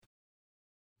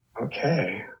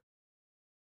Okay.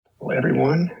 Well,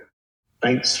 everyone,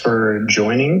 thanks for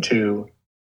joining to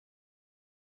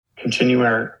continue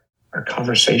our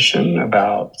conversation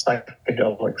about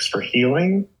psychedelics for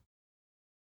healing.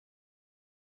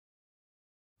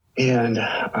 And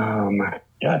I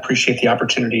appreciate the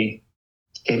opportunity.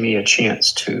 It gave me a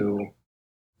chance to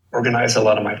organize a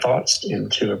lot of my thoughts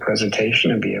into a presentation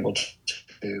and be able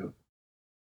to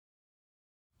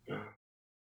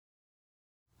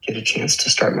get a chance to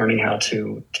start learning how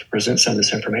to present some of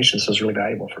this information. So it was really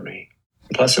valuable for me.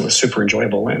 And plus, it was super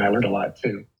enjoyable, and I learned a lot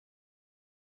too.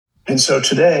 And so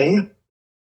today,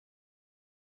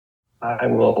 I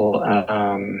will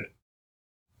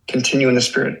continue in the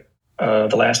spirit of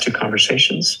the last two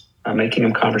conversations, making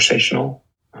them conversational.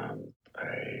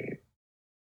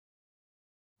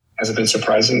 Has it been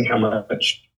surprising how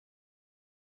much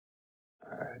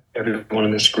everyone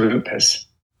in this group has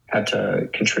had to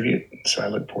contribute? So I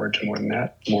look forward to more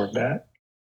of that.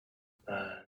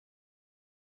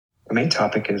 The main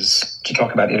topic is to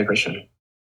talk about integration.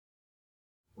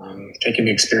 Taking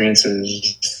the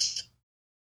experiences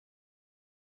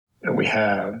that we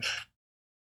have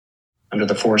under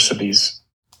the force of these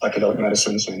psychedelic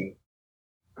medicines and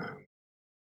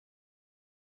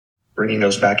bringing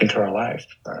those back into our life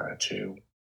to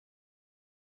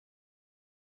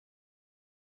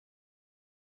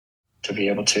be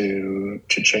able to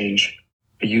change,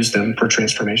 to use them for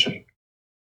transformation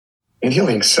and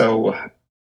healing. So,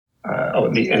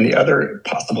 the other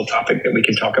possible topic that we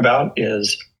can talk about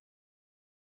is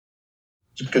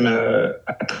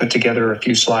I put together a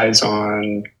few slides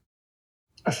on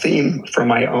a theme from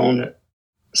my own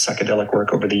psychedelic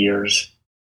work over the years.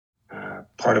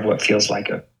 Part of what feels like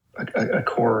a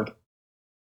core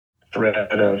thread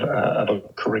of a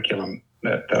curriculum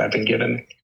that I've been given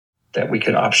that we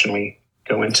could optionally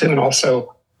go into. And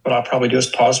also what I'll probably do is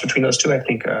pause between those two. I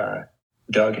think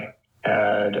Doug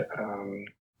had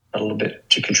a little bit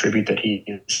to contribute that he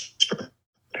is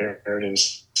prepared. And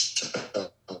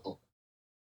so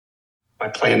my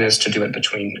plan is to do it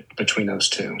between those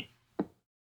two.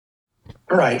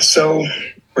 All right, so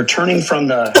returning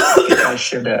from I think I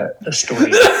shared the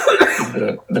story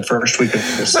the first week of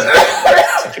the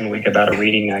second week about a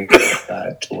reading I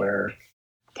got where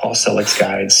Paul Selig's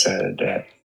guide said that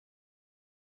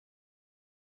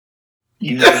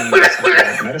using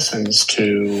psychedelic medicines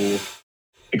to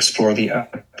explore the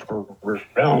upper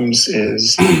realms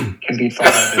can be thought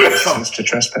of in resistance to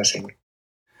trespassing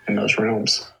in those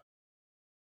realms.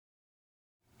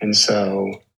 And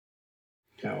so,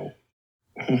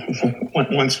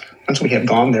 once we have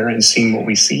gone there and seen what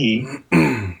we see,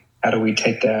 how do we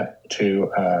take that to,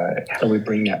 how do we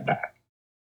bring that back?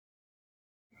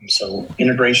 So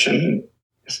integration,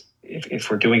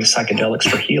 if we're doing psychedelics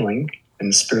for healing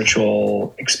and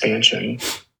spiritual expansion,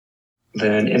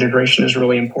 then integration is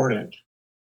really important.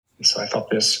 And so I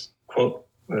thought this quote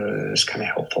was kind of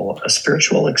helpful. A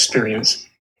spiritual experience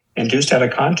induced out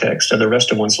of context of the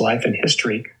rest of one's life and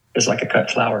history is like a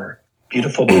cut flower,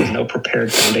 beautiful but with no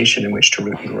prepared foundation in which to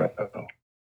root and grow.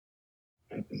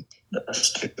 And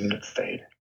thus to fade.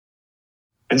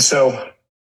 And so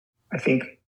I think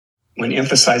when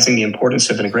emphasizing the importance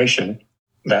of integration,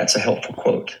 that's a helpful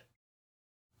quote.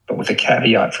 But with a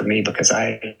caveat for me, because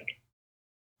I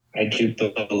do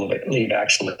believe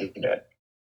actually that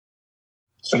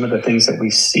some of the things that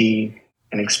we see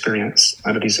and experience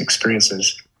under these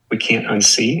experiences, we can't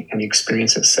unsee, and the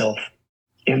experience itself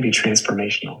can be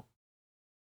transformational.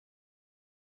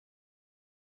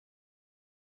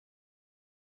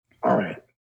 All right.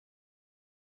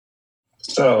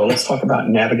 So let's talk about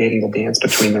navigating the dance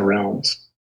between the realms.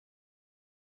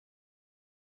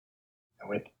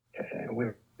 We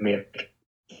may have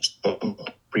spoken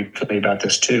briefly about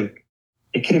this too.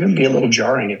 It can even be a little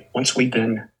jarring if once we've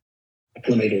been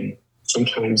acclimated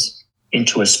sometimes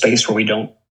into a space where we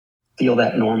don't feel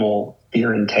that normal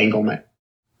fear entanglement,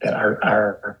 that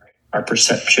our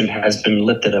perception has been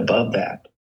lifted above that.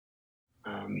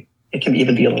 It can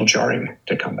even be a little jarring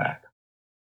to come back.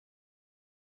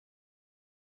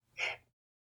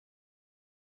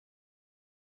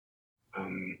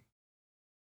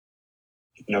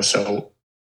 So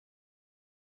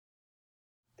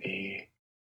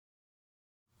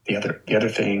the other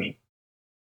thing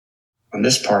on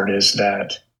this part is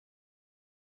that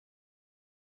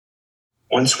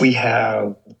once we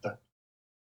have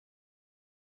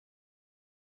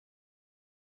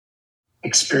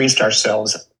experienced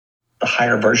ourselves, the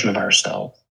higher version of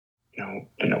ourselves,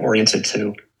 and oriented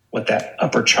to what that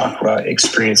upper chakra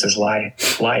experience is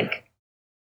like.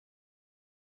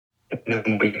 And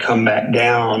then we come back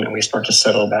down and we start to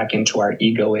settle back into our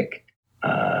egoic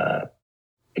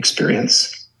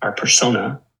experience, our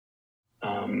persona,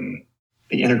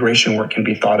 the integration work can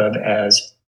be thought of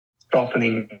as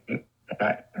softening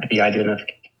the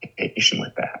identification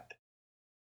with that.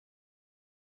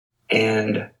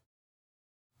 And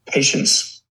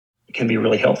patience can be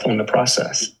really helpful in the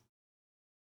process.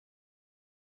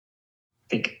 I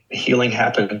think healing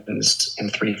happens in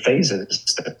 3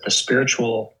 phases. The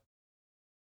spiritual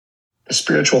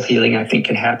healing, I think,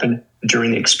 can happen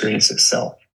during the experience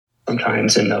itself.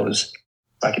 Sometimes in those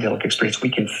psychedelic experiences, we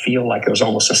can feel like there was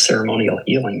almost a ceremonial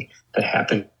healing that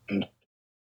happened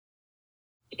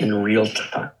in real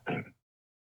time.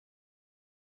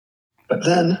 But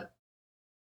then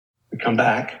we come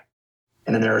back,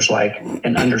 and then there's like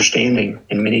an understanding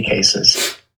in many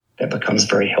cases that becomes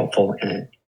very helpful and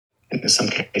in some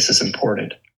cases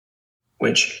important,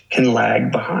 which can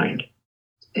lag behind.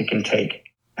 It can take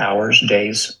hours,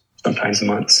 days, sometimes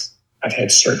months. I've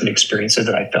had certain experiences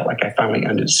that I felt like I finally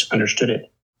understood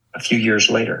it a few years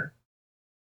later.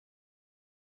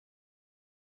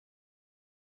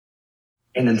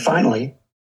 And then finally,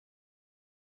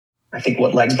 I think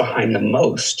what lags behind the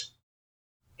most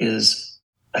is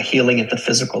a healing at the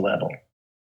physical level.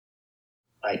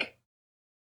 Like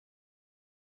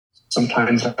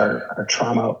sometimes our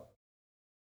trauma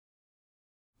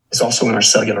is also in our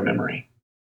cellular memory.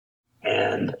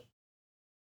 And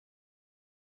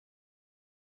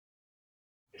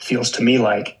it feels to me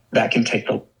like that can take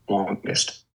the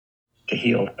longest to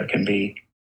heal. There can be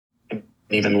an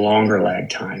even longer lag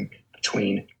time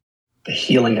between the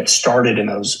healing that started in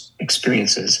those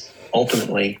experiences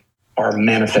ultimately are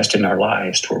manifested in our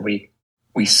lives to where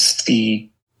we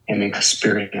see and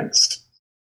experience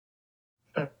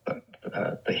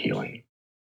the healing.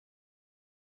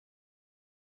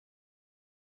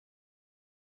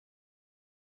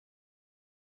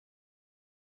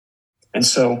 And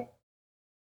so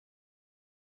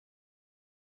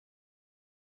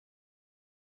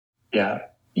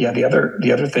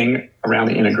the other thing around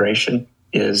the integration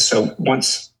is, so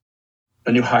once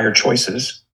the new higher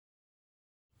choices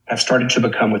have started to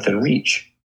become within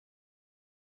reach,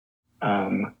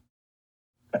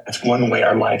 that's one way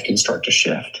our life can start to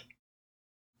shift,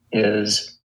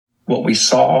 is what we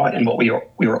saw and what we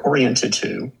were oriented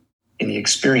to in the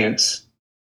experience.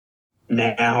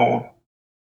 Now,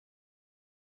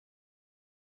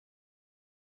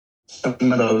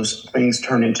 some of those things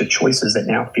turn into choices that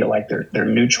now feel like they're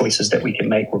new choices that we can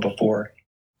make, where before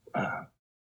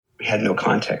we had no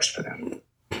context for them.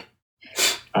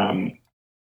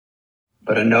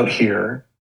 But a note here,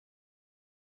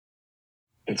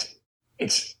 it's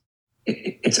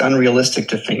unrealistic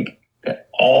to think that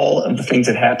all of the things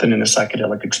that happen in a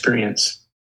psychedelic experience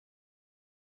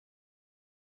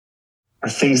are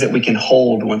things that we can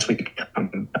hold once we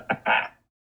come back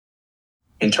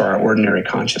into our ordinary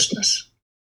consciousness.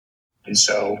 And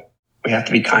so we have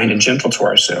to be kind and gentle to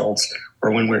ourselves,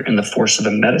 or when we're in the force of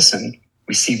the medicine,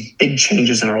 we see big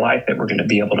changes in our life that we're going to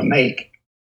be able to make.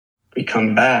 We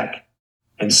come back,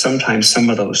 and sometimes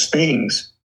some of those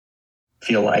things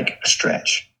feel like a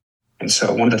stretch. And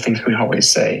so one of the things we always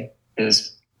say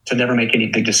is to never make any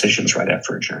big decisions right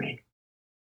after a journey.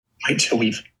 Wait till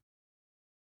we've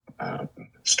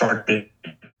started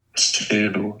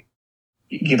to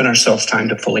given ourselves time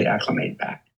to fully acclimate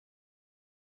back.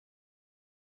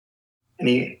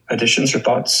 Any additions or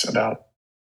thoughts about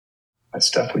that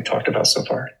stuff we talked about so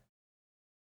far?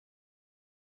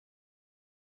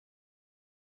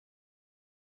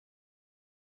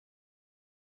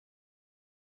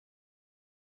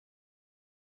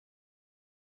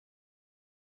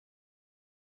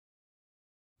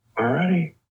 All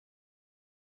righty.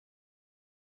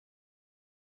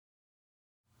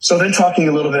 So then talking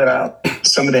a little bit about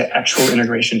some of the actual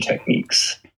integration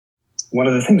techniques. One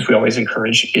of the things we always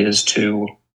encourage is to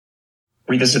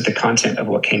revisit the content of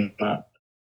what came up,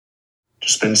 to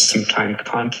spend some time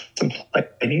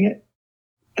contemplating it,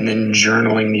 and then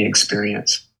journaling the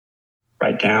experience.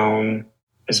 Write down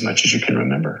as much as you can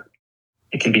remember.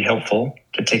 It can be helpful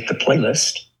to take the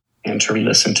playlist and to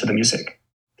re-listen to the music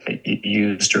that you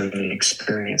used during the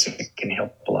experience. It can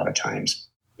help a lot of times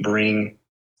bring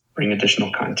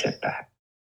additional content back.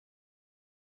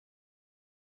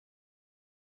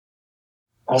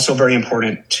 Also very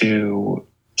important to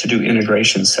do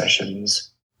integration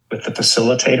sessions with the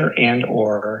facilitator and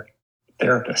or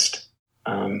therapist,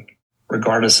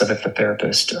 regardless of if the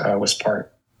therapist was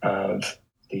part of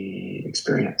the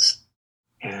experience,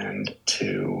 and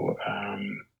to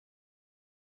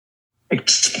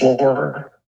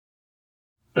explore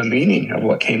the meaning of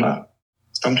what came up.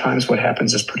 Sometimes what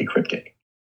happens is pretty cryptic.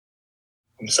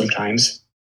 Sometimes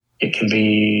it can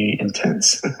be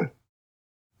intense.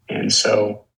 And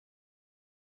so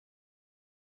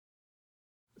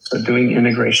doing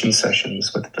integration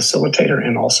sessions with the facilitator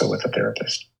and also with the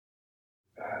therapist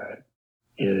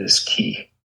is key.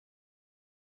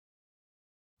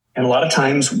 And a lot of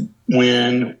times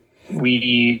when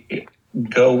we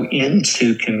go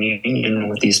into communion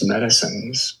with these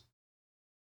medicines,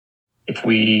 if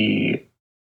we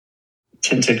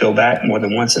tend to go back more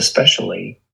than once,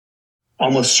 especially,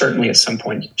 almost certainly at some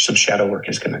point, some shadow work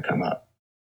is going to come up.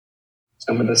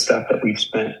 Some of the stuff that we've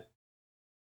spent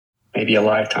maybe a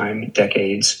lifetime,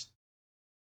 decades,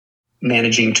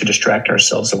 managing to distract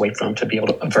ourselves away from, to be able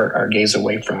to avert our gaze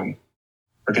away from,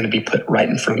 are going to be put right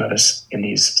in front of us in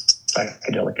these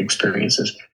psychedelic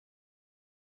experiences.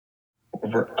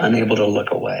 We're unable to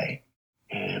look away,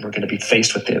 and we're going to be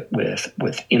faced with it,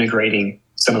 with integrating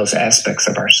some of those aspects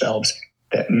of ourselves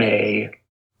that may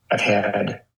have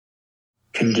had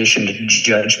conditioned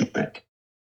judgment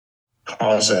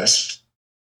cause us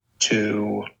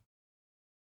to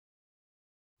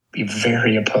be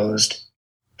very opposed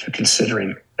to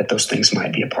considering that those things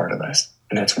might be a part of us.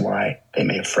 And that's why they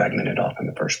may have fragmented off in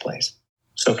the first place.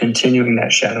 So continuing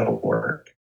that shadow work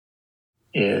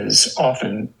is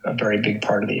often a very big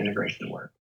part of the integration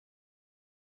work.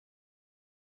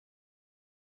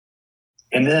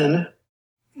 And then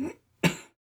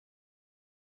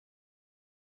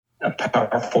a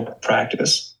powerful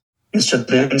practice is to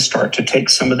then start to take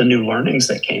some of the new learnings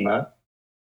that came up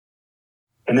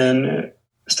and then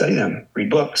study them, read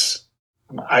books.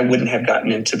 I wouldn't have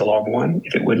gotten into the Law of One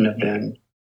if it wouldn't have been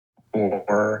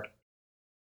for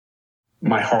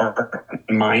my heart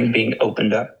and mind being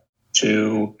opened up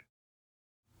to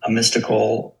a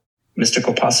mystical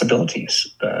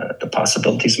possibilities, the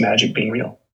possibilities of magic being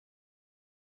real.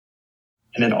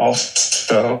 And then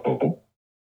also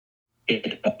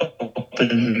it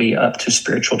opened me up to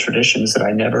spiritual traditions that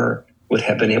I never would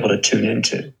have been able to tune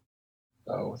into.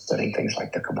 So studying things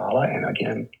like the Kabbalah and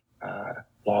again,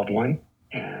 Law of One,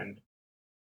 and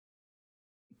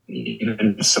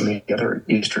even some of the other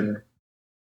Eastern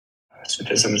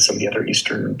Sufism and some of the other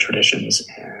Eastern traditions,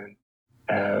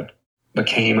 and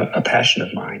became a passion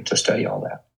of mine to study all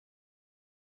that.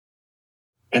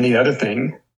 And the other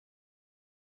thing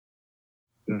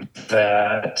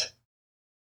that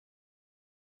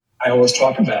I always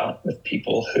talk about with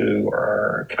people who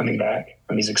are coming back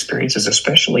from these experiences,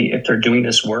 especially if they're doing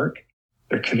this work,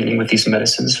 they're communing with these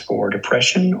medicines for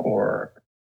depression or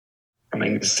from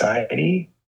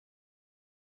anxiety,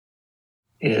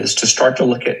 is to start to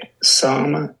look at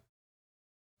some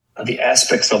of the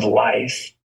aspects of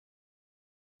life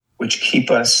which keep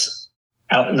us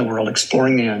out in the world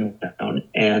exploring the unknown,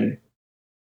 and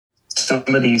some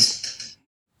of these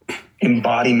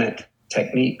embodiment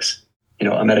techniques. You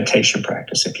know, a meditation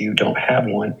practice. If you don't have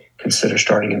one, consider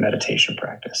starting a meditation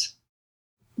practice.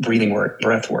 Breathing work,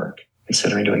 breath work,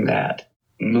 considering doing that.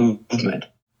 Movement.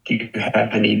 Do you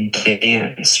have any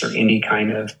dance or any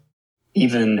kind of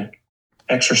even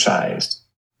exercise?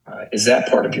 Is that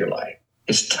part of your life?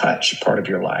 Is touch part of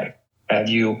your life? Have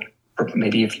you,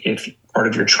 maybe if part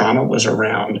of your trauma was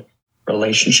around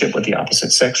relationship with the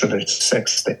opposite sex or the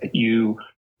sex that you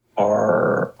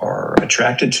are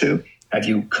attracted to, have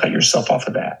you cut yourself off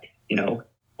of that? You know,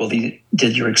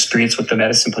 did your experience with the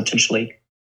medicine potentially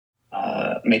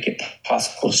make it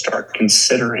possible to start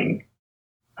considering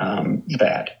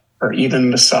that, or even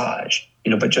massage?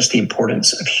 You know, but just the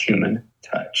importance of human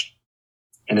touch.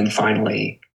 And then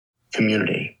finally,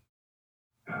 community.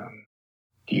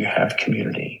 Do you have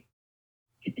community?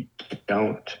 If you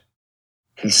don't,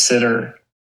 consider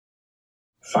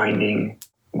finding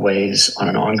ways on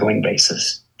an ongoing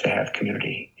basis to have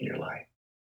community in your life.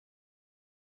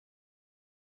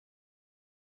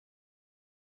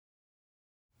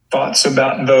 Thoughts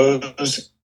about those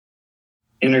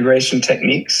integration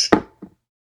techniques?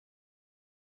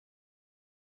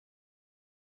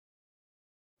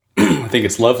 I think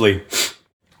it's lovely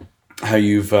how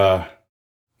you've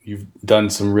done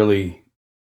some really,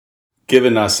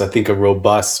 given us, I think, a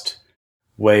robust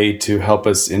way to help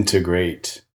us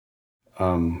integrate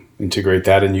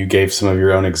that. And you gave some of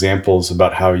your own examples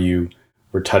about how you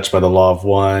were touched by the Law of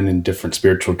One and different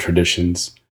spiritual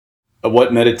traditions.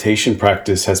 What meditation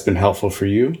practice has been helpful for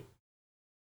you?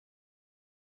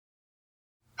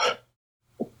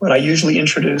 What I usually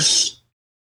introduce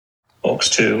folks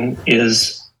to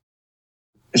is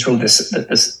really this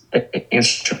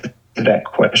answer to that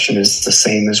question is the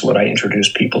same as what I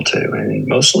introduce people to. And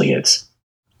mostly it's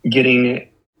getting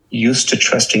used to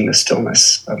trusting the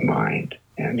stillness of mind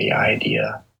and the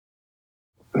idea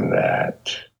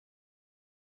that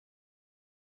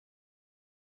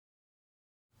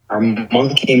our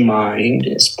monkey mind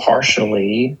is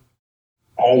partially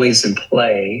always in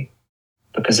play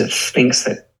because it thinks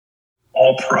that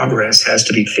all progress has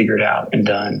to be figured out and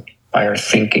done by our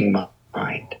thinking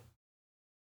mind.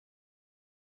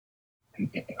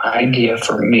 The idea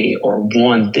for me, or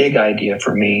one big idea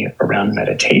for me around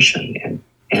meditation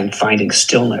and finding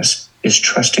stillness, is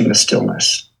trusting the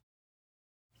stillness.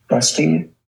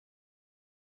 Trusting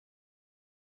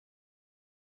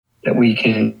that we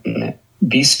can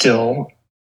be still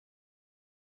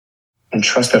and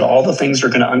trust that all the things are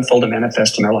going to unfold and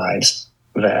manifest in our lives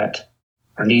that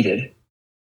are needed,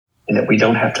 and that we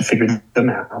don't have to figure them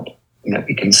out, and that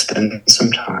we can spend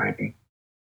some time.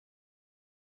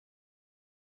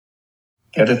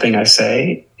 The other thing I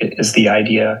say is the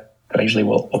idea that I usually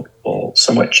will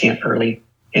somewhat chant early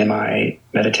in my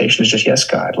meditation is just, yes,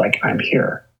 God, like I'm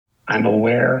here. I'm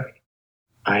aware.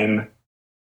 I'm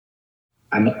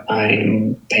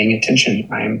paying attention.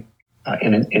 I'm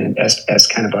as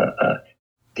kind of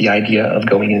the idea of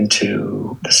going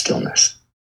into the stillness.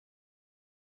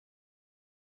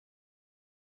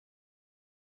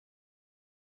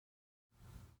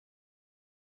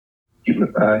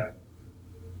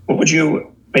 What would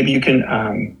you? Maybe you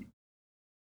can.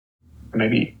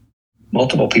 Maybe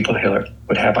multiple people here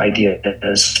would have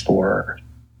ideas for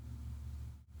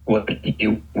what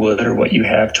you would or what you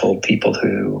have told people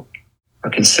who are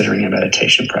considering a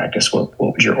meditation practice. What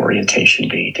would your orientation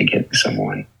be to giving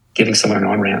someone an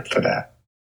on-ramp for that?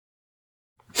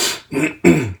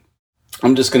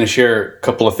 I'm just going to share a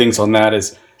couple of things on that.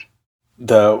 Is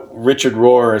the Richard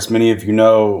Rohr, as many of you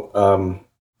know,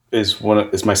 is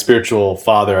my spiritual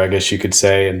father, I guess you could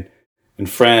say, and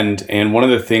friend. And one of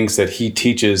the things that he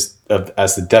teaches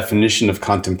as the definition of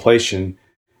contemplation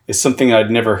is something I'd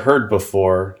never heard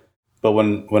before. But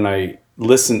when I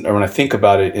listen, or when I think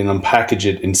about it and unpackage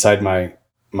it inside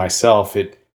myself,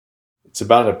 it's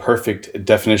about a perfect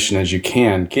definition as you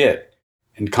can get.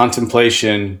 And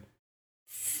contemplation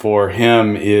for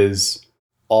him is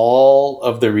all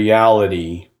of the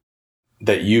reality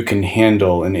that you can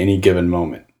handle in any given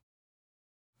moment.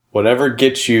 Whatever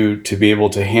gets you to be able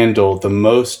to handle the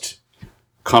most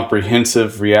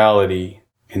comprehensive reality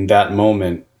in that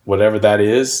moment, whatever that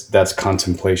is, that's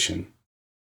contemplation.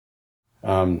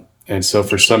 And so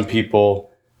for some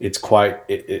people, it's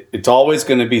always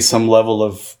going to be some level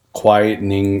of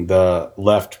quietening the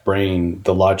left brain,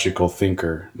 the logical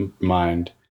thinker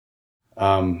mind.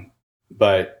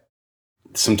 But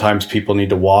sometimes people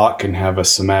need to walk and have a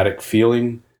somatic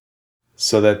feeling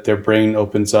so that their brain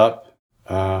opens up.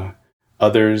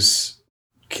 Others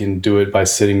can do it by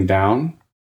sitting down.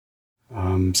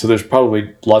 So there's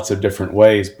probably lots of different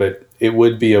ways, but it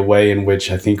would be a way in which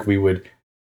I think we would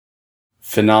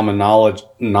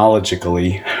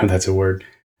phenomenologically, that's a word,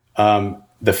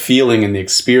 the feeling and the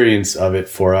experience of it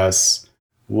for us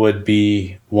would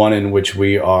be one in which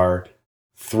we are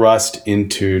thrust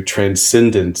into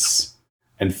transcendence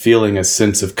and feeling a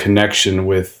sense of connection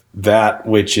with that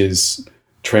which is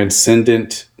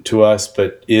transcendent to us,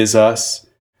 but is us.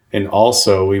 And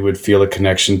also we would feel a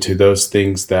connection to those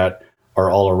things that are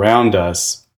all around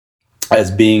us as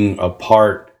being a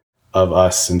part of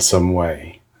us in some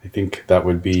way. I think that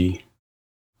would be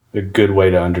a good way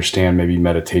to understand maybe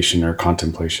meditation or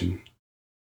contemplation.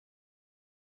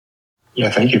 Yeah,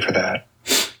 thank you for that.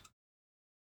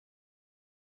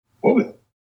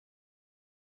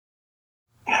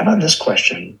 How about this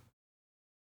question?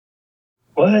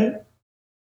 What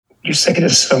you say to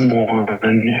someone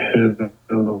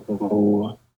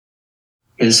who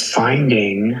is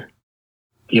finding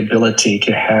the ability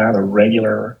to have a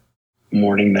regular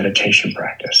morning meditation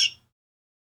practice,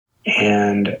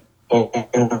 and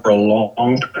over a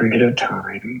long period of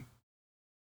time,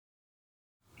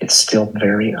 it's still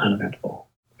very uneventful,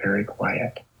 very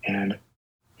quiet, and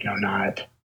not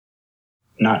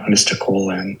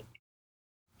mystical and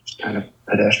kind of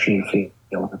pedestrian feeling.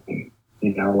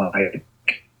 Like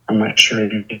I'm not sure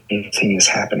anything is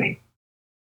happening.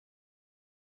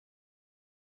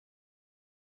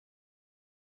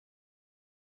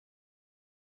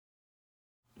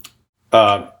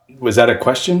 Was that a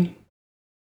question?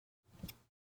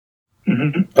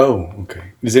 Mm-hmm. Oh,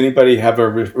 okay. Does anybody have a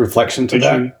reflection to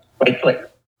that?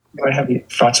 Do I have any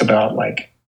thoughts about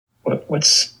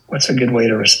what's a good way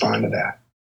to respond to that?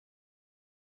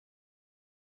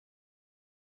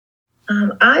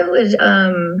 I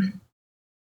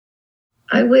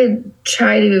would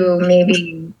try to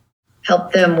maybe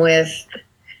help them with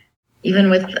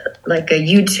like a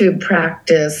YouTube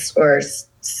practice or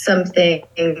something.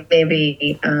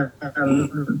 Maybe I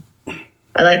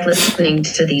like listening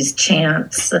to these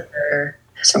chants.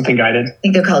 Something guided. I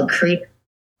think they're called Kriya.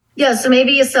 Yeah, so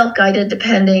maybe a self-guided,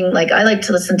 depending. Like I like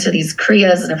to listen to these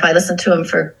Kriyas, and if I listen to them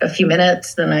for a few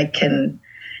minutes, then I can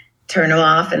turn them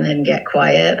off and then get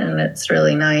quiet, and it's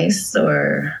really nice.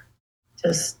 Or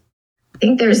just, I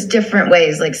think there's different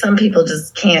ways. Like some people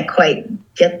just can't quite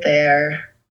get there.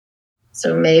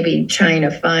 So maybe trying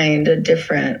to find a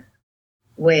different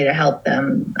way to help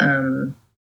them.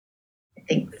 I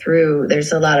think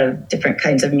there's a lot of different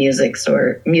kinds of music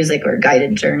or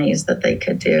guided journeys that they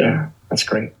could do. Yeah, that's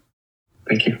great.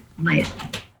 Thank you.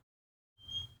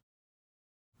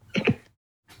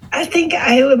 I think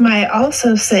I might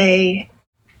also say,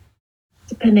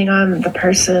 depending on the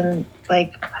person,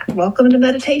 like, welcome to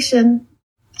meditation.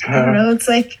 I don't know. It's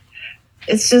like,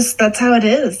 it's just, that's how it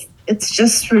is. It's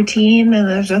just routine, and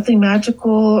there's nothing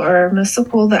magical or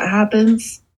mystical that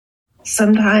happens.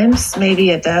 Sometimes maybe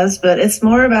it does, but it's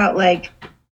more about like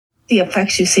the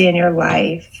effects you see in your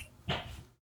life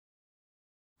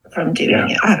from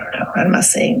doing it. I don't know. I'm not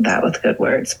saying that with good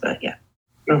words, but yeah.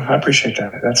 No, I appreciate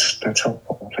that. That's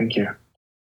helpful. Thank you.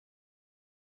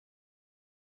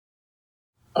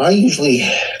 I usually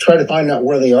try to find out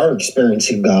where they are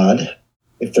experiencing God.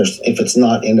 If it's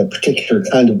not in a particular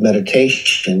kind of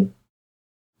meditation,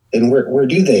 then where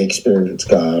do they experience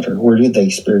God, or where do they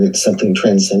experience something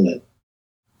transcendent?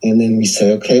 And then we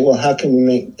say, okay, well, how can we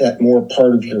make that more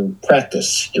part of your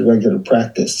practice, your regular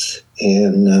practice?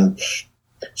 And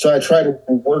so I try to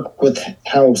work with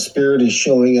how spirit is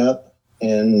showing up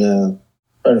and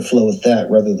try to flow with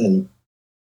that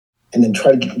and then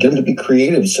try to get them to be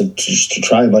creative. So just to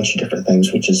try a bunch of different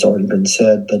things, which has already been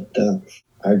said, but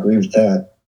I agree with that.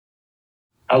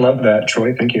 I love that,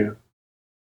 Troy. Thank you.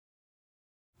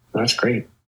 That's great.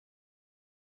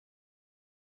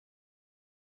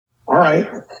 All right.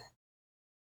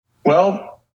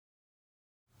 Well,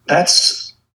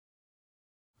 does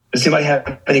anybody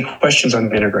have any questions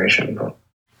on integration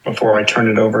before I turn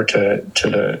it over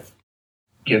to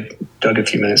give Doug a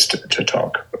few minutes to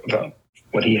talk about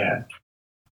what he had?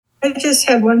 I just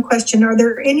had one question. Are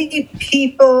there any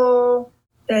people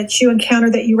that you encounter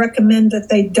that you recommend that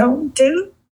they don't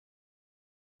do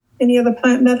any other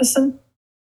plant medicine?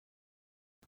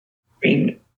 I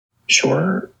mean,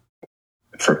 sure.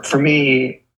 For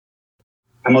me,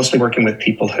 I'm mostly working with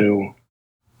people who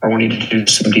are wanting to do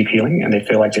some deep healing, and they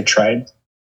feel like they've tried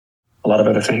a lot of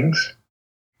other things.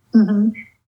 Mm-hmm.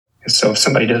 So if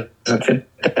somebody doesn't fit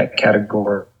that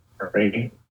category,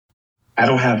 I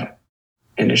don't have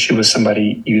an issue with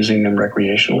somebody using them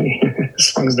recreationally,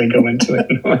 as long as they go into it.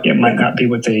 It might not be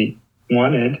what they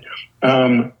wanted.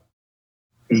 And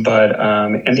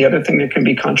the other thing, there can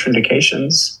be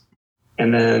contraindications.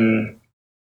 And then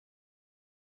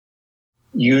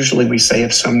usually we say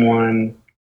if someone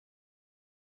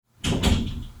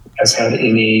has had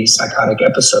any psychotic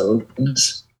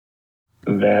episodes,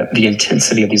 that the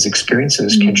intensity of these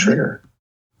experiences can trigger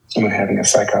someone having a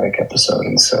psychotic episode.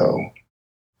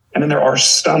 And then there are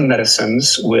some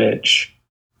medicines which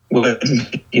would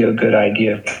be a good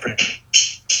idea for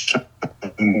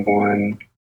someone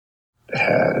that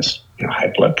has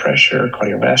high blood pressure,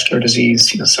 cardiovascular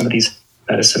disease. Some of these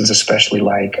medicines, especially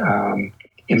like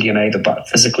MDMA,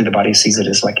 physically the body sees it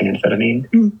as like an amphetamine.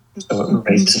 Mm-hmm.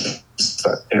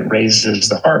 So it raises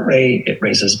the heart rate, it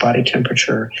raises body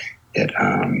temperature, it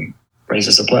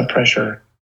raises the blood pressure.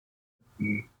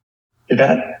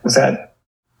 Was that?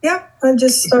 Yeah, I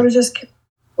was just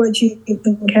what you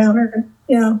encountered.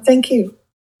 Yeah, thank you.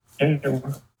 Yeah.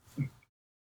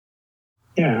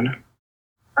 Yeah,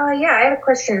 I have a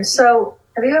question. So,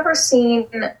 have you ever seen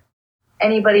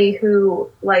anybody who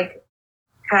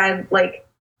had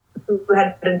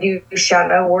to do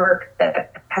shadow work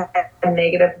that had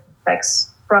negative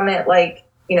effects from it,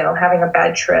 having a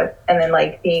bad trip and then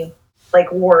being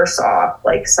worse off,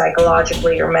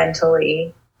 psychologically or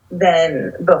mentally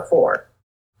than before?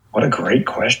 What a great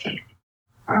question.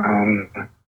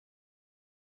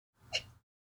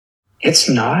 It's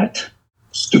not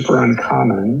super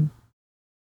uncommon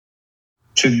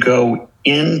to go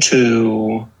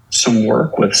into some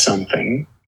work with something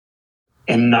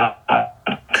and not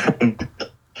complete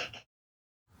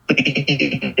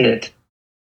it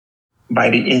by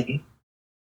the end,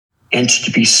 and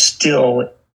to be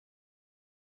still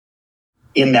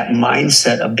in that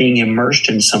mindset of being immersed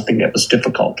in something that was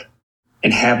difficult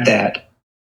and have that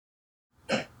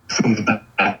come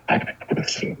back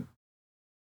with you.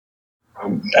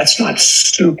 That's not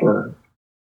super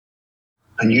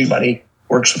unusual. Everybody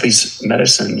works with these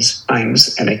medicines and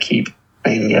they keep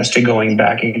saying yes to going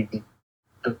back and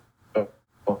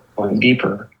going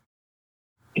deeper.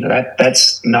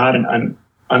 That's not an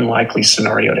unlikely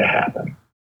scenario to happen.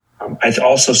 I've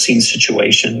also seen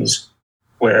situations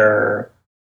where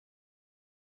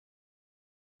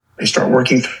they start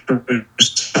working through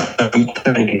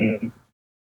something,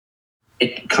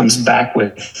 it comes back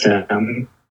with them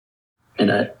in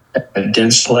a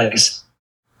dense place,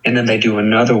 and then they do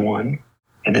another one,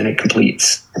 and then it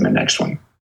completes in the next one.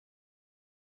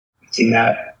 Seen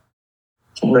that?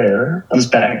 It's rare. Comes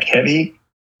back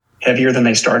heavier than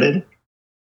they started.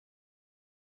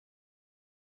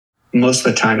 Most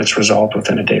of the time, it's resolved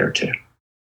within a day or two.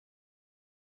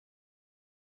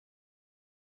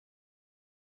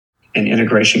 And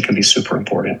integration can be super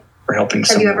important for helping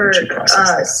someone to process that. Have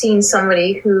you ever seen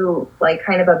somebody who like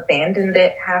kind of abandoned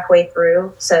it halfway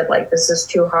through, said like, this is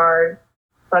too hard,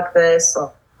 fuck this,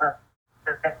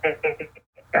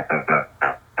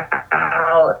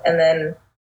 and then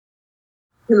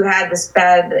who had this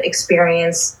bad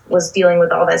experience, was dealing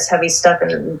with all this heavy stuff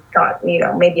and thought,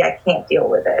 maybe I can't deal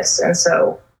with this. And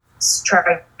so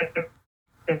try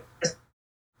to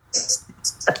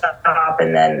stop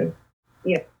and then,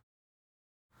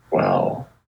 Well,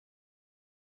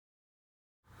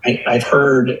 I've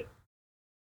heard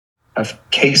of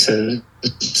cases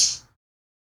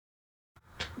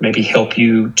maybe help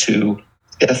you to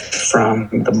shift from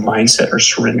the mindset or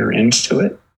surrender into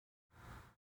it.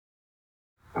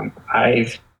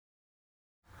 I've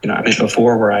mentioned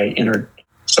before where I entered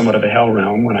somewhat of a hell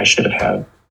realm when I should have had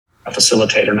a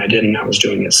facilitator, and I didn't. I was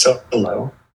doing it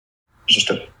solo.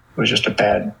 It was just a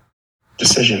bad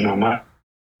decision on my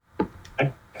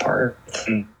part.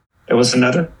 And there was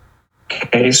another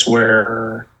case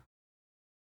where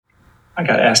I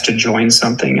got asked to join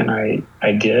something, and I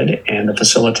did, and the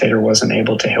facilitator wasn't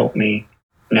able to help me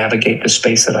navigate the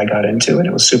space that I got into, and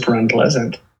it was super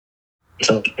unpleasant.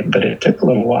 But it took a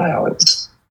little while. It was,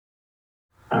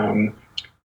 I know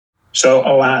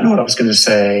what I was going to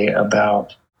say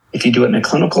about if you do it in a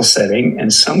clinical setting.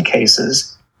 In some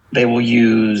cases, they will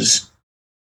use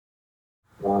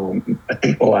a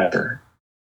tranquilizer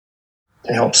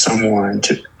to help someone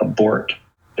to abort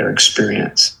their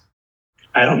experience.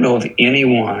 I don't know of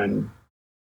anyone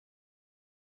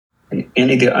in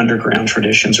any of the underground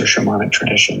traditions or shamanic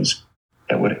traditions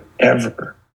that would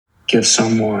ever give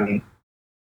someone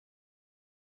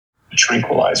a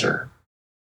tranquilizer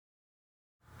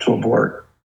to abort,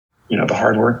 the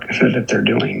hard work that they're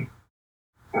doing.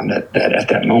 That at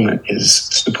that moment is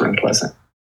super unpleasant.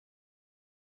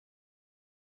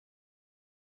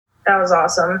 That was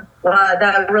awesome.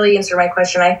 That really answered my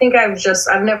question. I think I've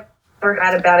never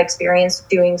had a bad experience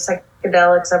doing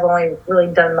psychedelics. I've only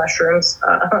really done mushrooms,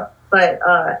 but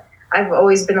I've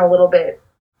always been a little bit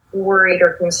worried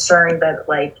or concerned that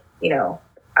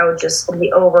I would just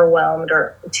be overwhelmed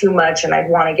or too much and I'd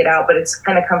want to get out. But it's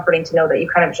kind of comforting to know that you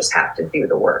kind of just have to do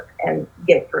the work and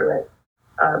get through it.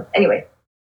 Anyway.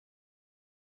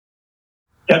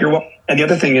 Yeah, you're welcome. And the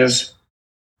other thing is,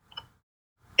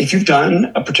 if you've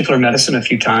done a particular medicine a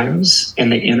few times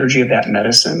and the energy of that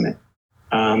medicine,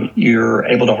 you're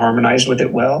able to harmonize with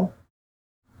it well,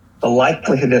 the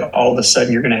likelihood that all of a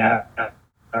sudden you're going to have,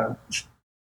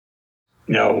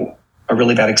 a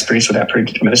really bad experience with that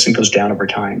particular medicine goes down over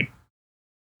time.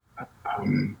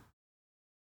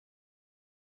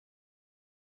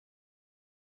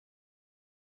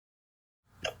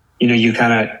 You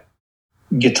kind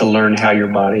of get to learn how your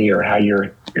body or how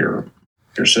your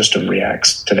system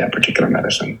reacts to that particular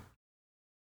medicine.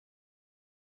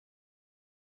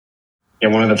 Yeah,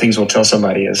 one of the things we'll tell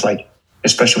somebody is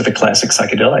especially with the classic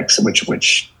psychedelics,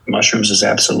 which mushrooms is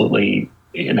absolutely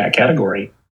in that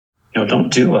category.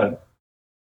 Don't do a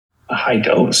high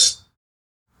dose,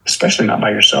 especially not by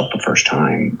yourself the first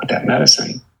time with that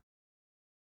medicine.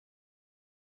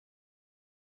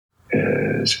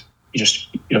 Because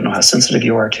you don't know how sensitive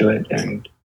you are to it, and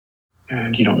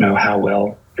you don't know how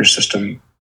well your system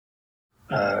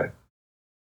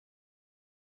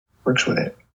works with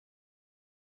it.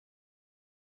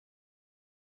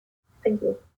 Thank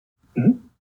you. Mm-hmm.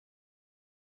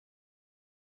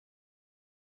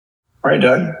 All right,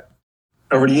 Doug,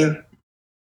 over to you.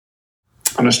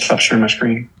 I'm going to stop sharing my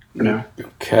screen for now.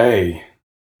 Okay.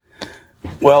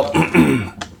 Well,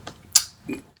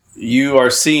 you are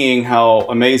seeing how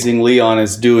amazing Leon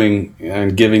is doing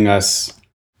and giving us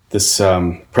this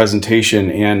presentation.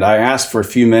 And I asked for a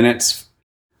few minutes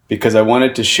because I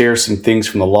wanted to share some things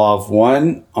from the Law of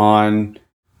One on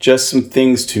just some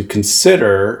things to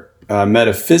consider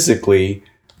metaphysically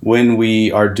when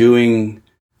we are doing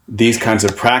these kinds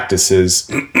of practices.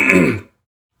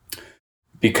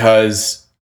 Because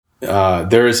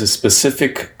there is a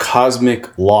specific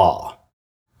cosmic law,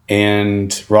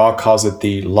 and Ra calls it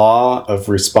the law of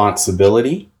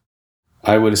responsibility.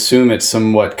 I would assume it's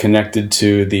somewhat connected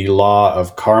to the law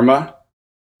of karma,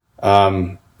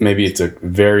 Maybe it's a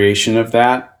variation of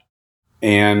that.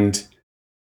 And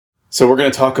so we're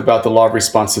going to talk about the law of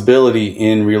responsibility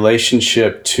in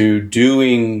relationship to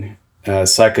doing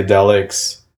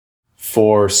psychedelics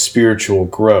for spiritual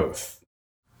growth.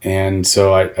 And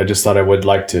so I just thought I would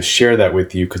like to share that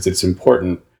with you because it's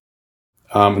important.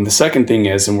 And the second thing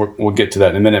is, and we'll get to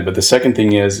that in a minute, but the second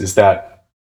thing is that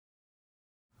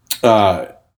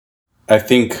I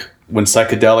think when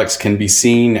psychedelics can be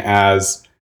seen as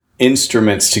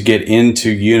instruments to get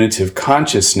into unitive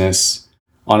consciousness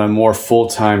on a more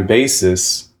full-time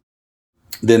basis,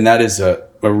 then that is a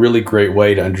really great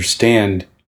way to understand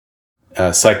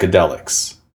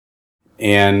psychedelics.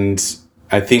 And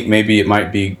I think maybe it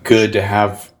might be good to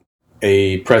have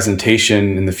a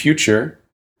presentation in the future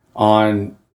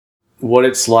on what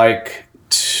it's like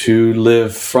to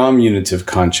live from unitive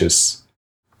conscious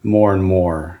more and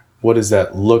more. What does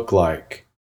that look like?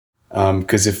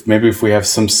 Because if we have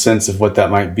some sense of what that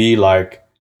might be like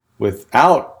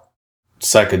without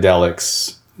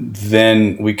psychedelics,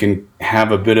 then we can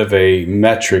have a bit of a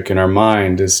metric in our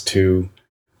mind as to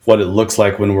what it looks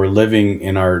like when we're living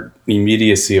in our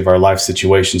immediacy of our life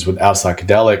situations without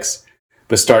psychedelics,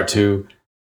 but start to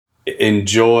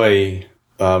enjoy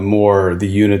more the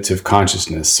unitive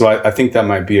consciousness. So I think that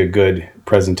might be a good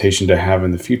presentation to have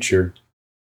in the future.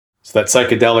 So that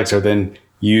psychedelics are then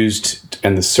used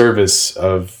in the service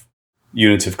of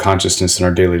unitive consciousness in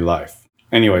our daily life.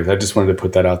 Anyways, I just wanted to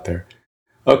put that out there.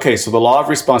 Okay, so the law of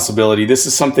responsibility. This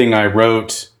is something I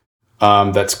wrote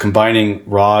that's combining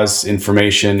Ra's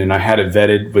information, and I had it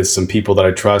vetted with some people that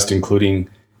I trust, including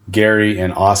Gary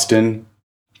and Austin,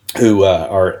 who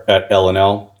are at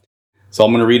L&L. So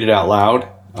I'm going to read it out loud.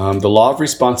 The law of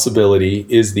responsibility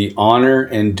is the honor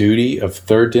and duty of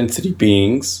third density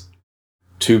beings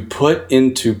to put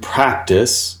into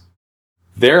practice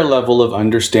their level of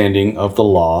understanding of the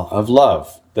law of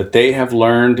love that they have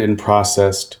learned and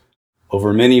processed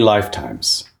over many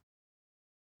lifetimes.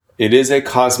 It is a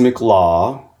cosmic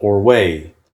law or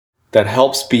way that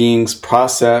helps beings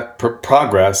progress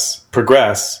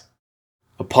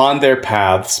upon their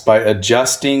paths by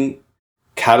adjusting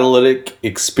catalytic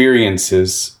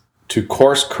experiences to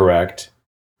course correct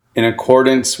in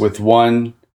accordance with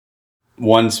one's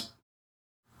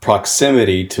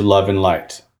proximity to love and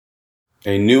light.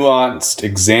 A nuanced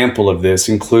example of this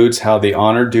includes how the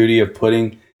honor duty of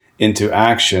putting into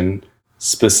action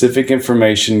specific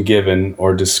information given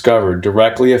or discovered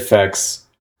directly affects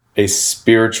a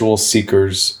spiritual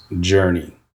seeker's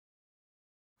journey.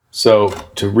 So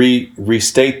to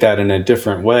restate that in a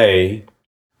different way,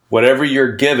 whatever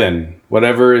you're given,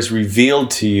 whatever is revealed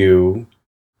to you,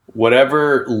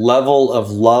 whatever level of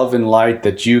love and light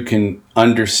that you can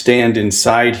understand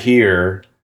inside here,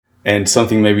 and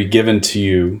something may be given to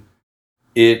you,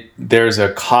 there's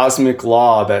a cosmic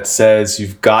law that says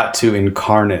you've got to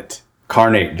incarnate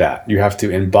that. You have to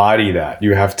embody that.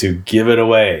 You have to give it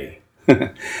away.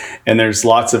 And there's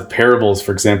lots of parables,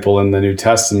 for example, in the New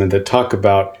Testament that talk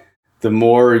about the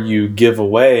more you give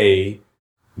away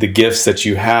the gifts that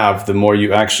you have, the more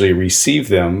you actually receive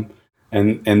them.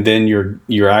 And then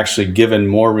you're actually given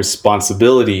more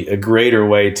responsibility, a greater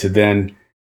way to then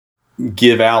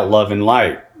give out love and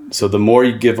light. So the more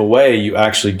you give away, you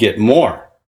actually get more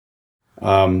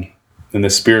in the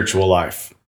spiritual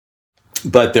life.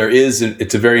 But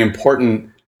it's a very important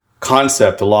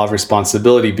concept, the law of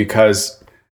responsibility, because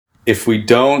if we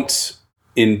don't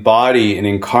embody and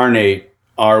incarnate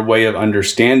our way of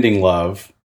understanding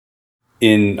love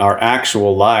in our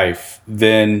actual life,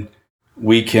 then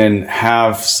we can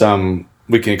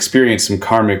experience some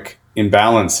karmic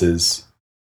imbalances.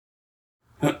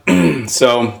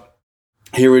 So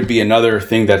here would be another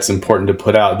thing that's important to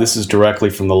put out. This is directly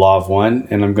from the Law of One,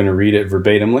 and I'm going to read it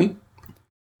verbatimly.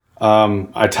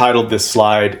 I titled this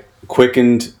slide,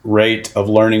 Quickened Rate of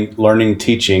Learning,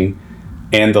 Teaching,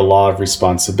 and the Law of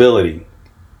Responsibility.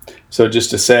 So just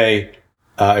to say,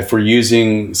 if we're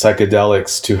using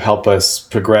psychedelics to help us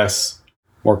progress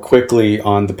more quickly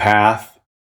on the path,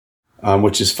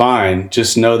 which is fine,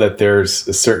 just know that there's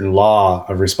a certain law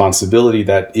of responsibility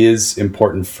that is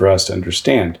important for us to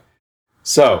understand.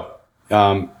 So,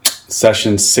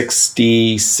 session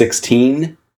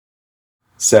 6016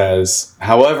 says,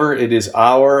 however, it is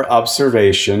our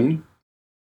observation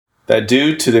that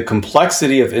due to the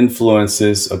complexity of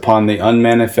influences upon the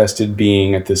unmanifested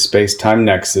being at the space-time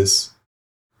nexus,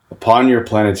 upon your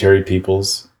planetary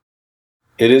peoples,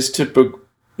 it is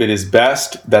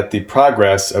best that the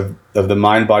progress of the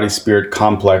mind-body-spirit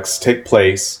complex take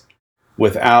place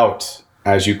without,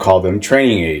 as you call them,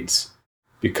 training aids.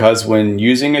 Because when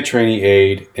using a training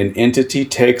aid, an entity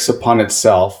takes upon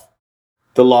itself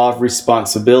the law of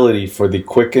responsibility for the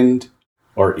quickened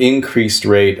or increased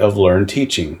rate of learned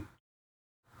teaching.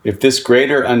 If this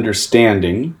greater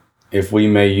understanding, if we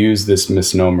may use this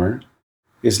misnomer,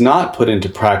 is not put into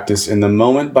practice in the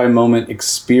moment-by-moment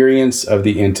experience of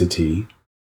the entity,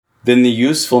 then the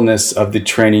usefulness of the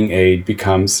training aid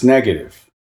becomes negative.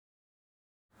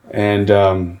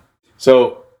 And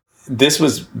so this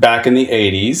was back in the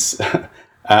 80s.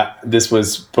 This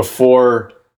was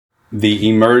before the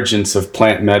emergence of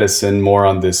plant medicine more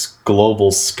on this global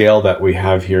scale that we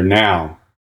have here now.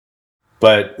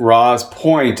 But Ra's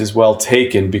point is well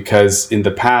taken, because in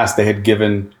the past they had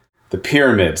given the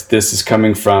pyramids. This is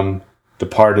coming from the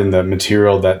part in the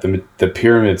material that the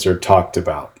pyramids are talked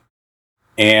about.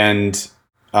 And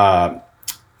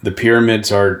the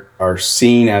pyramids are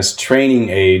seen as training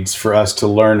aids for us to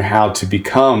learn how to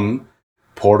become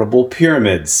portable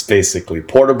pyramids, basically.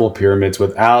 Portable pyramids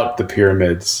without the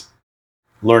pyramids,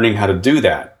 learning how to do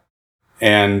that.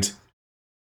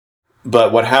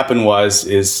 But what happened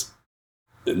is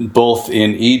both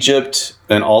in Egypt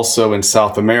and also in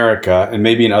South America, and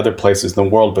maybe in other places in the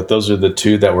world, but those are the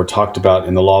two that were talked about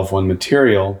in the Law of One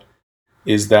material,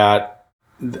 is that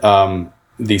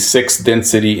the 6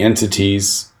 density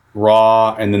entities,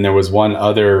 Ra, and then there was one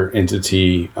other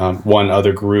entity, one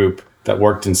other group that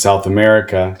worked in South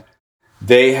America.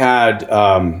 They had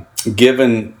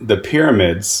given the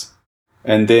pyramids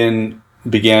and then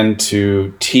began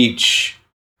to teach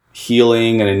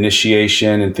healing and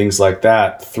initiation and things like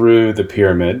that through the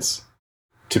pyramids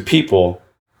to people.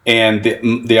 And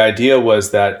the idea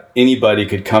was that anybody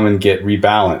could come and get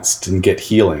rebalanced and get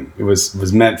healing. It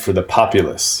was meant for the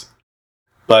populace.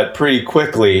 But pretty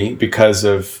quickly, because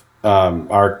of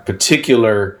our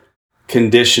particular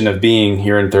condition of being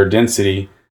here in third density,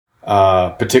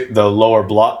 the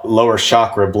lower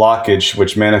chakra blockage,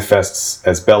 which manifests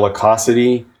as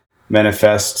bellicosity,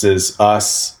 manifests as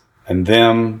us and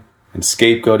them, and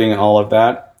scapegoating and all of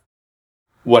that.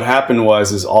 What happened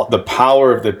was all the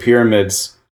power of the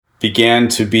pyramids began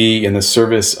to be in the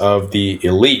service of the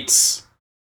elites,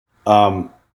 and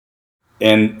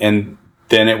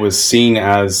then it was seen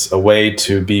as a way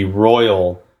to be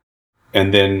royal,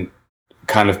 and then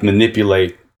kind of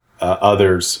manipulate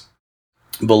others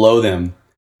below them.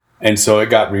 And so it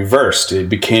got reversed. It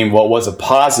became what was a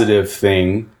positive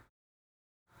thing,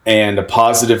 and a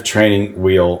positive training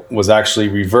wheel was actually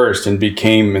reversed and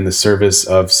became in the service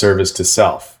to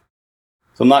self.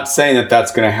 So I'm not saying that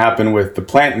that's going to happen with the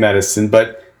plant medicine,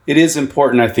 but it is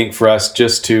important, I think, for us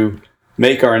just to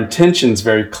make our intentions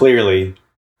very clearly,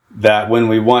 that when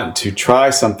we want to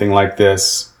try something like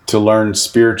this to learn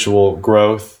spiritual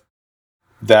growth,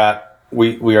 that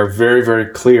we are very, very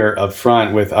clear up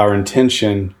front with our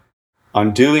intention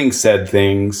on doing said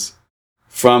things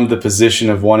from the position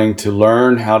of wanting to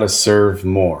learn how to serve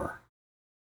more.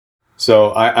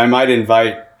 So I might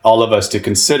invite all of us to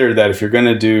consider that if you're going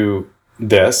to do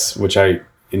this, which I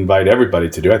invite everybody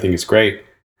to do, I think it's great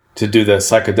to do the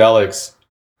psychedelics,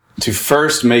 to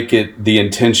first make it the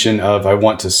intention of, I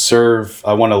want to serve,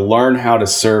 I want to learn how to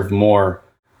serve more.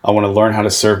 I want to learn how to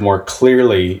serve more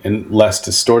clearly and less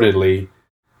distortedly.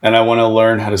 And I want to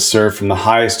learn how to serve from the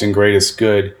highest and greatest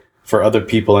good for other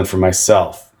people and for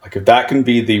myself. Like if that can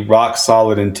be the rock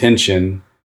solid intention,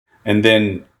 and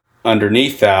then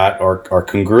underneath that or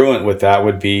congruent with that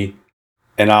would be,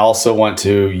 and I also want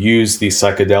to use these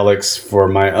psychedelics for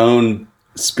my own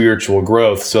spiritual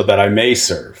growth so that I may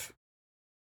serve.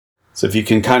 So if you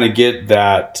can kind of get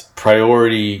that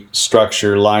priority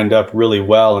structure lined up really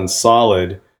well and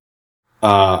solid,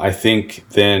 I think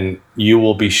then you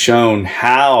will be shown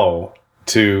how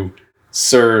to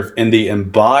serve in the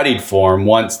embodied form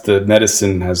once the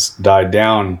medicine has died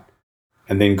down,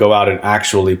 and then go out and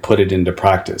actually put it into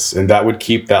practice. And that would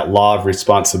keep that law of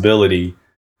responsibility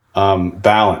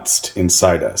balanced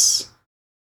inside us.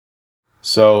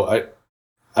 So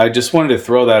I just wanted to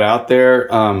throw that out there.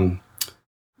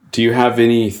 Do you have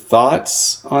any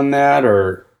thoughts on that,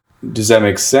 or does that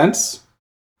make sense?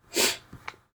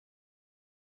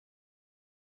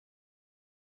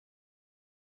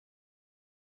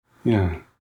 Yeah.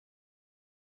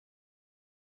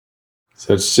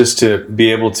 So it's just to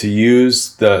be able to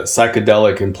use the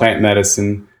psychedelic and plant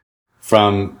medicine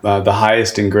from the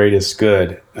highest and greatest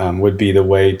good would be the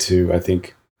way to, I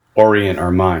think, orient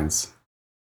our minds.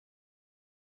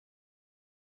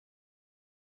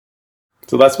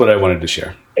 So that's what I wanted to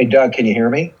share. Hey, Doug, can you hear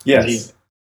me? Yes.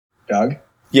 Doug?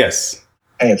 Yes.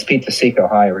 Hey, it's Pete DeSico.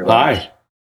 Hi, everyone. Hi.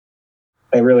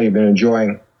 I really have been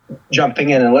enjoying jumping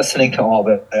in and listening to all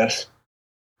this.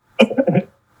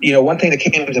 One thing that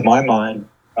came to my mind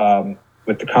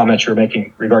with the comments you were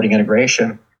making regarding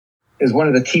integration is one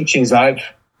of the teachings that's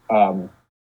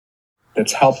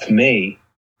helped me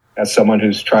as someone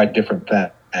who's tried different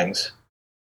things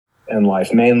in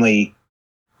life, mainly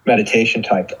meditation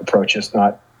type approaches,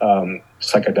 not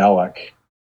psychedelic,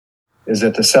 is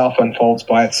that the self unfolds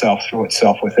by itself, through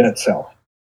itself, within itself.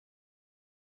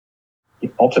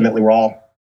 Ultimately, we're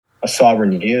all a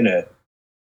sovereign unit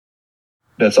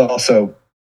that's also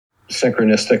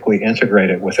synchronistically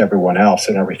integrated with everyone else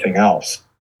and everything else,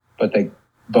 but they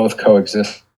both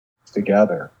coexist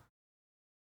together.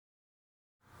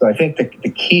 So I think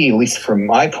the key, at least from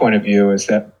my point of view, is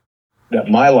that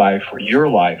my life or your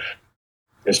life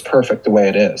is perfect the way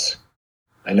it is.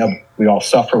 I know we all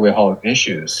suffer, we all have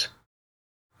issues,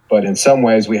 but in some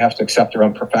ways we have to accept our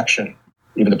own perfection,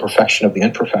 even the perfection of the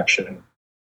imperfection,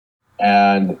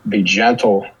 and be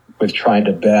gentle with trying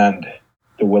to bend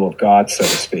the will of God, so to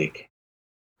speak.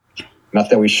 Not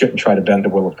that we shouldn't try to bend the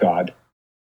will of God,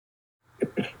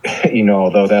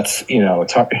 although that's,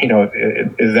 it's hard,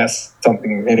 that's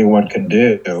something anyone can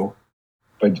do,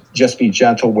 but just be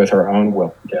gentle with our own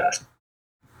will, yes.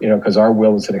 Because our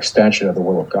will is an extension of the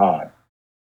will of God.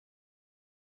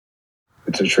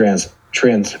 It's a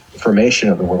transformation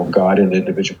of the will of God in the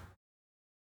individual.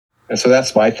 And so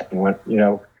that's my thing.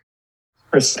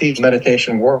 Prestige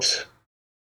meditation works.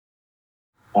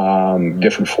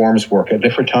 Different forms work. At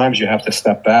different times, you have to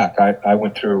step back. I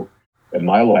went through, in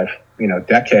my life,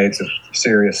 decades of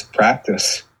serious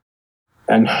practice,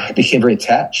 and became very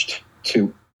attached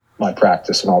to my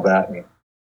practice and all that. And,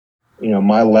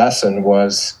 my lesson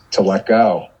was to let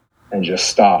go and just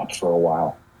stop for a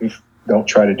while. Don't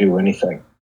try to do anything.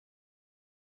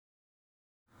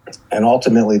 And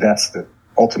ultimately, that's the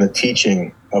ultimate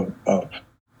teaching of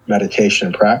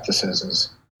meditation practices, is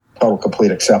total,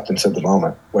 complete acceptance of the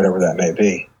moment, whatever that may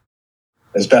be,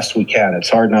 as best we can. It's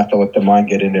hard not to let the mind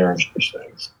get in there and change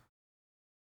things.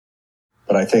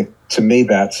 But I think, to me,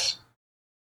 that's,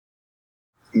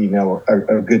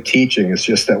 a good teaching. It's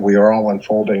just that we are all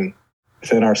unfolding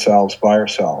within ourselves, by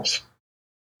ourselves,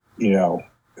 an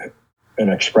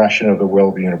expression of the will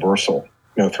of the universal,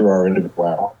 through our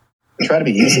individuality. We try to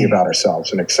be easy about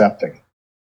ourselves and accepting.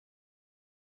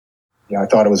 I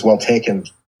thought it was well taken.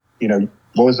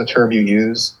 What was the term you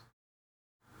used?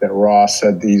 That Ross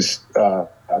said these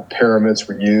pyramids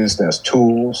were used as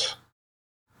tools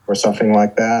or something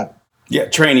like that. Yeah,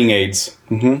 training aids.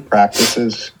 Mm-hmm.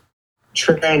 Practices.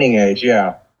 Training aids,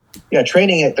 yeah. Yeah,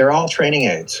 they're all training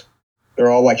aids. They're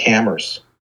all like hammers,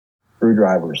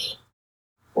 screwdrivers,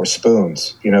 or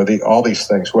spoons. All these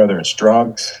things, whether it's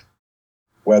drugs,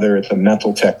 whether it's a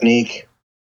mental technique,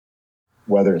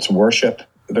 whether it's worship,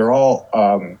 they're all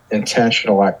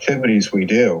intentional activities we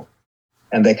do,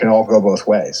 and they can all go both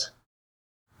ways.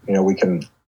 We can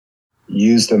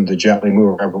use them to gently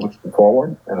move our evolution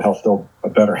forward and help build a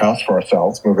better house for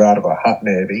ourselves, move out of a hut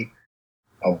maybe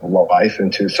of life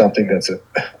into something that's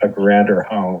a grander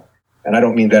home. And I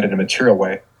don't mean that in a material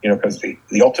way, because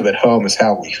the ultimate home is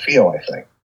how we feel, I think.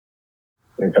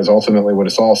 Because ultimately, when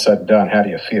it's all said and done, how do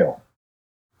you feel?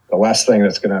 The last thing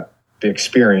that's going to be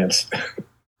experienced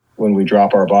when we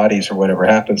drop our bodies or whatever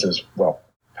happens is, well,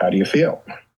 how do you feel?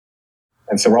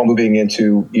 And so we're all moving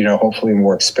into, hopefully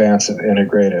more expansive,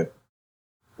 integrated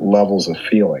levels of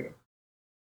feeling.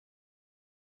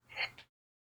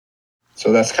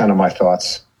 So that's kind of my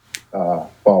thoughts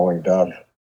following Doug.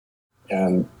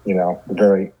 And,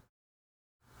 very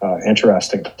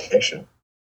interesting presentation.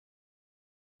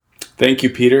 Thank you,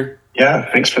 Peter.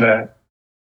 Yeah, thanks for that.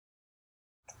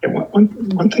 Yeah,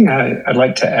 one thing I'd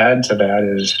like to add to that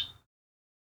is,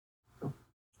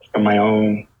 from my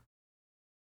own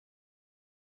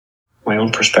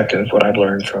perspective, what I've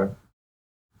learned from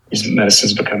these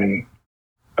medicines becoming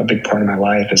a big part of my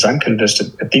life is I'm convinced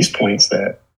at these points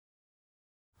that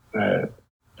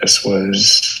this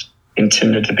was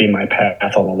intended to be my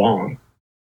path all along.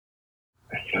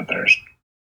 There's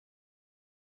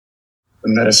the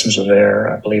medicines are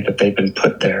there. I believe that they've been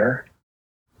put there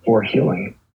for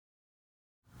healing.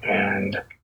 And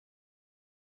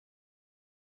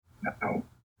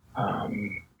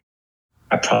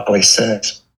I probably said,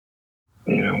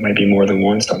 maybe more than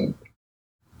once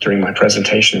during my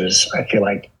presentation, is I feel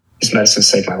like these medicines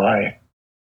saved my life.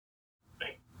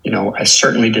 I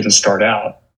certainly didn't start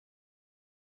out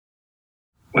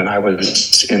when I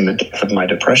was in the depth of my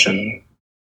depression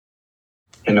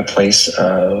in a place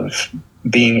of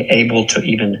being able to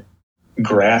even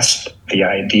grasp the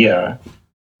idea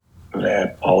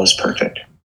that all is perfect,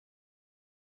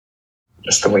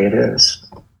 just the way it is.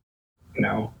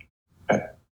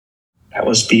 That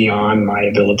was beyond my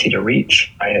ability to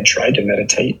reach. I had tried to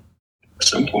meditate at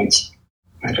some points.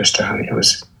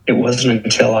 It it wasn't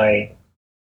until I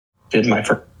did my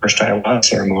first ayahuasca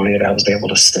ceremony that I was able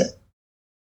to sit.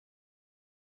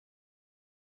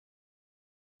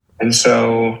 And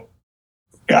so,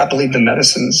 yeah, I believe the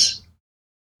medicines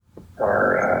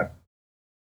are,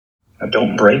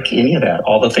 don't break any of that.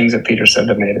 All the things that Peter said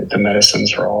that made it, the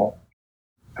medicines are all,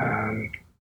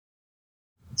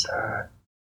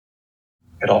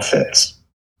 it all fits.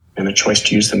 And the choice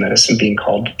to use the medicine, being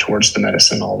called towards the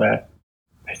medicine, all that,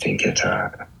 I think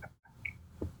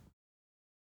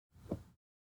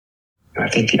I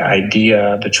think the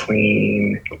idea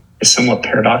between is somewhat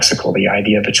paradoxical. The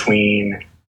idea between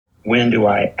when do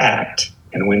I act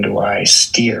and when do I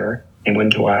steer and when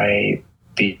do I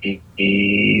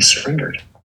be surrendered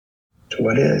to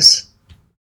what is.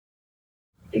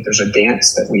 I think there's a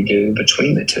dance that we do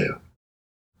between the two.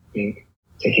 I mean,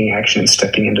 taking action and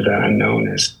stepping into the unknown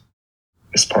is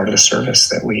part of the service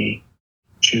that we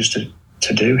choose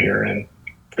to do here. And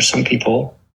for some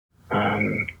people,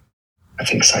 I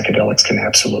think psychedelics can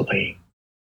absolutely,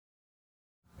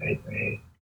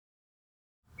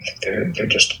 they're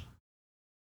just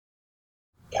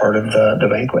part of the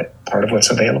banquet, part of what's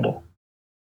available.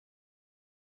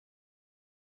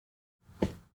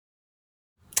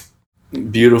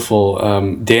 Beautiful.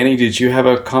 Danny, did you have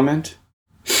a comment?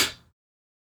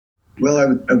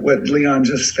 Well, what Leon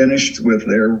just finished with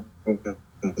there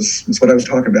was what I was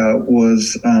talking about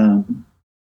was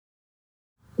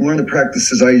one of the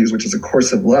practices I use, which is a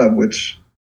course of love, which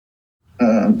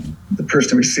the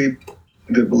person received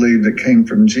it believed it came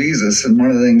from Jesus. And one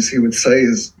of the things he would say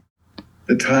is,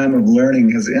 the time of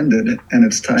learning has ended and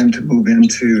it's time to move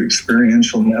into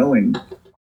experiential knowing.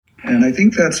 And I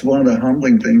think that's one of the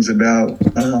humbling things about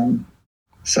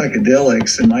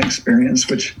psychedelics in my experience,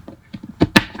 which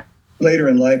later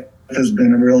in life has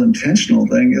been a real intentional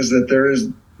thing, is that there is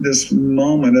this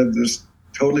moment of this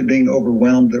totally being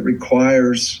overwhelmed that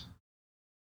requires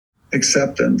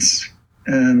acceptance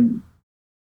and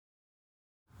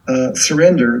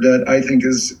surrender that I think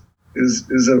is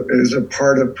a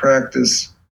part of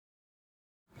practice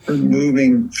for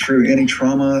moving through any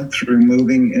trauma, through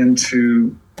moving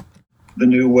into the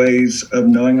new ways of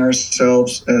knowing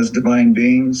ourselves as divine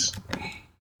beings,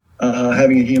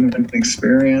 having a human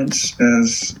experience.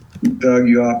 As Doug,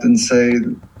 you often say,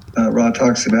 Ra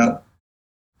talks about,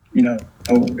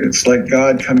 it's like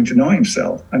God coming to know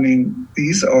himself. I mean,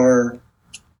 these are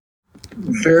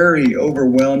very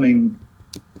overwhelming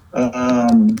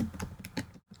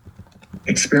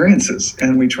experiences,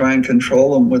 and we try and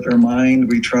control them with our mind.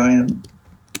 We try and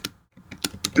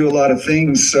do a lot of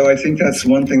things. So I think that's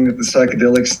one thing that the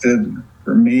psychedelics did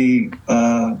for me,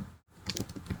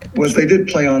 was they did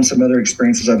play on some other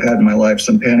experiences I've had in my life,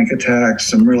 some panic attacks,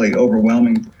 some really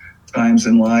overwhelming times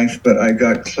in life, but I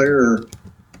got clearer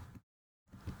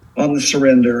on the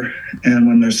surrender. And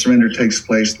when the surrender takes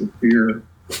place, the fear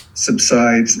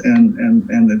subsides,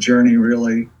 and the journey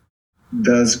really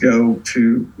does go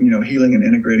to, healing and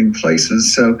integrating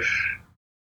places. So,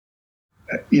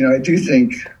 I do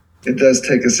think it does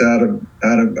take us out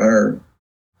of our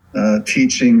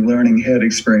teaching, learning head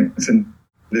experience and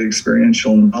the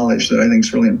experiential knowledge that I think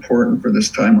is really important for this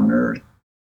time on Earth.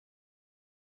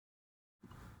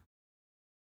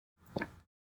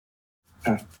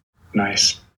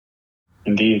 Nice.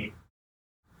 Indeed.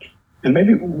 And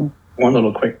maybe one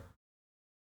little quick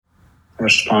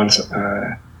response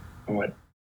on what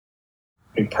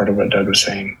big part of what Doug was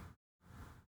saying.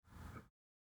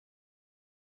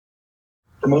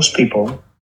 For most people,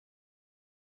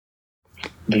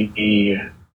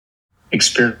 the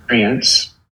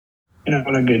experience,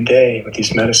 on a good day with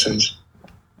these medicines,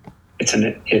 it's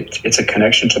a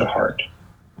connection to the heart,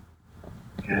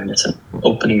 and it's an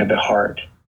opening of the heart.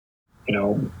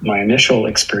 My initial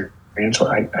experience,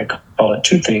 I call it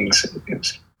two things. It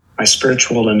was my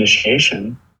spiritual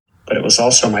initiation, but it was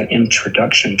also my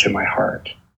introduction to my heart.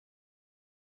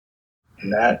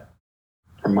 And that,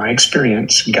 from my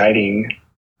experience, guiding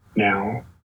now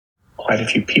quite a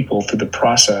few people through the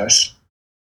process,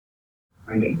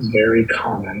 I find it very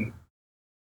common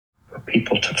for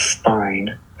people to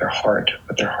find their heart,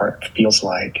 what their heart feels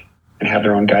like, and have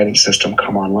their own guiding system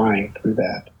come online through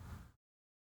that.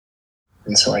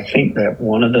 And so I think that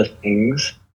one of the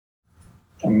things,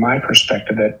 from my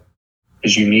perspective, that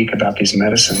is unique about these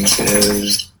medicines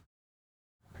is,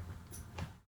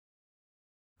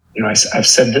 I've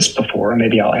said this before,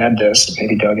 maybe I'll add this,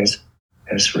 maybe Doug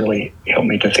has really helped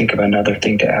me to think of another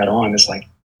thing to add on, is like,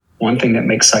 one thing that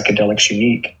makes psychedelics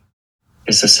unique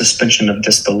is the suspension of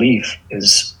disbelief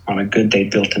is on a good day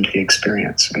built into the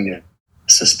experience. And the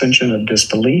suspension of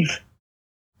disbelief,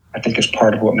 I think, is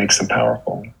part of what makes them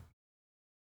powerful.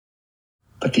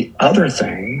 But the other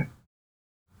thing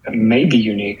that may be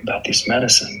unique about these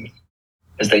medicines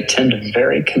is they tend to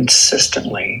very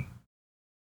consistently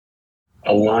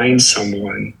align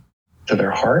someone to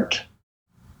their heart,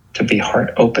 to be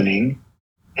heart opening.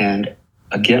 And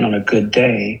again, on a good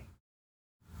day,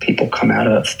 people come out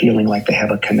of feeling like they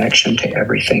have a connection to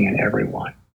everything and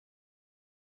everyone.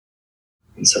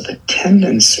 And so the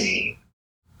tendency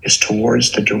is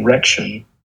towards the direction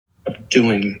of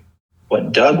doing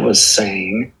what Doug was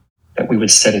saying that we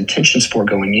would set intentions for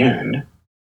going in.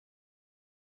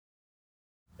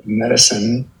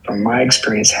 Medicine, from my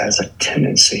experience, has a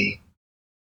tendency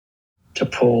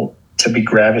to be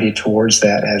gravity towards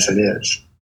that as it is.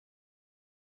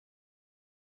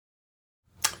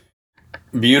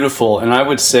 Beautiful. And I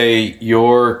would say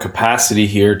your capacity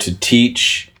here to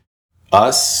teach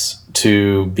us,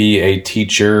 to be a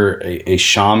teacher, a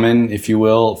shaman, if you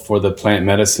will, for the plant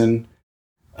medicine,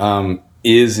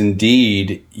 is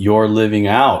indeed your living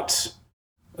out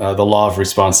the law of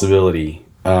responsibility,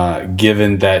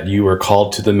 given that you were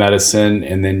called to the medicine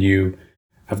and then you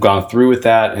have gone through with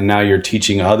that, and now you're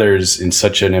teaching others in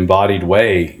such an embodied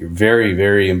way. You're very,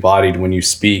 very embodied when you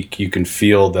speak. You can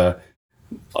feel the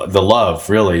love,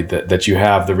 really, that you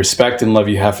have, the respect and love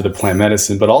you have for the plant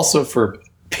medicine, but also for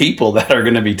people that are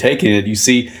going to be taking it. You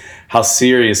see how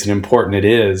serious and important it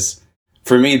is.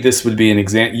 For me, this would be an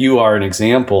example. You are an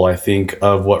example, I think,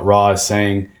 of what Ra is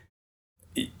saying.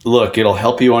 Look, it'll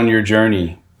help you on your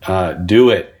journey. Do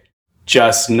it.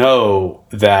 Just know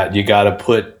that you got to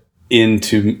put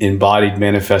into embodied,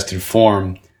 manifested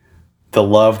form the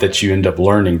love that you end up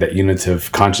learning, that unit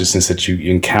of consciousness that you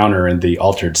encounter in the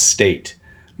altered state.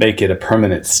 Make it a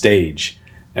permanent stage.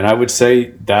 And I would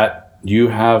say that you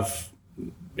have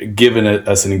given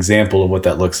us an example of what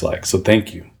that looks like. So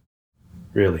thank you.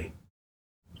 Really.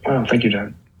 Well, thank you,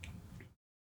 Doug.